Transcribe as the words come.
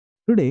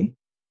Today,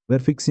 we're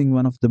fixing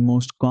one of the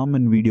most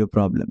common video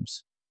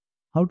problems.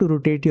 How to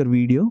rotate your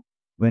video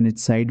when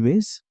it's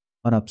sideways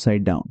or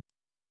upside down.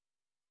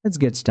 Let's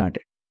get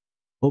started.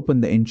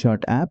 Open the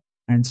InShot app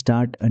and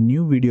start a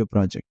new video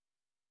project.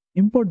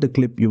 Import the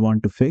clip you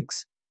want to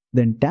fix,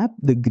 then tap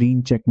the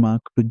green check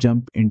mark to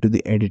jump into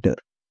the editor.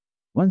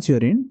 Once you're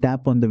in,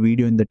 tap on the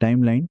video in the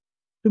timeline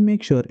to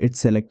make sure it's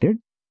selected.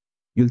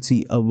 You'll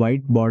see a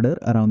white border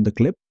around the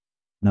clip.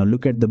 Now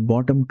look at the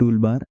bottom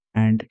toolbar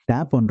and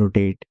tap on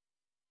rotate.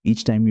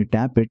 Each time you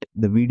tap it,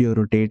 the video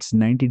rotates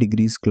 90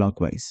 degrees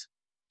clockwise.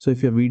 So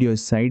if your video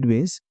is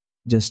sideways,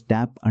 just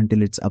tap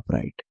until it's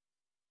upright.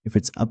 If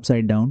it's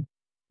upside down,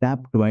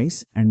 tap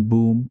twice and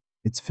boom,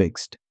 it's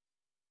fixed.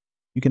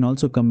 You can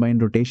also combine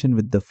rotation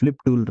with the flip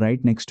tool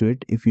right next to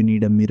it if you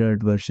need a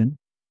mirrored version.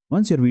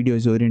 Once your video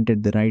is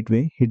oriented the right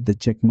way, hit the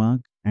check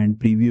mark and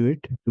preview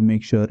it to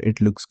make sure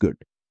it looks good.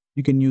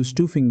 You can use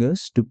two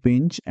fingers to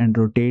pinch and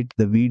rotate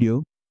the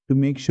video to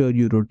make sure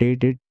you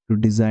rotate it to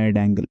desired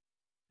angle.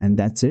 And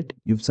that's it,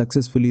 you've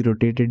successfully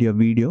rotated your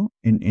video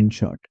in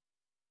InShot.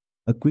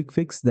 A quick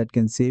fix that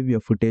can save your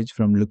footage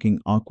from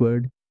looking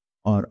awkward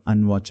or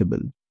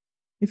unwatchable.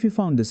 If you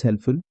found this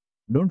helpful,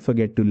 don't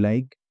forget to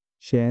like,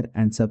 share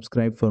and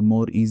subscribe for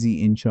more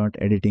easy InShot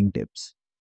editing tips.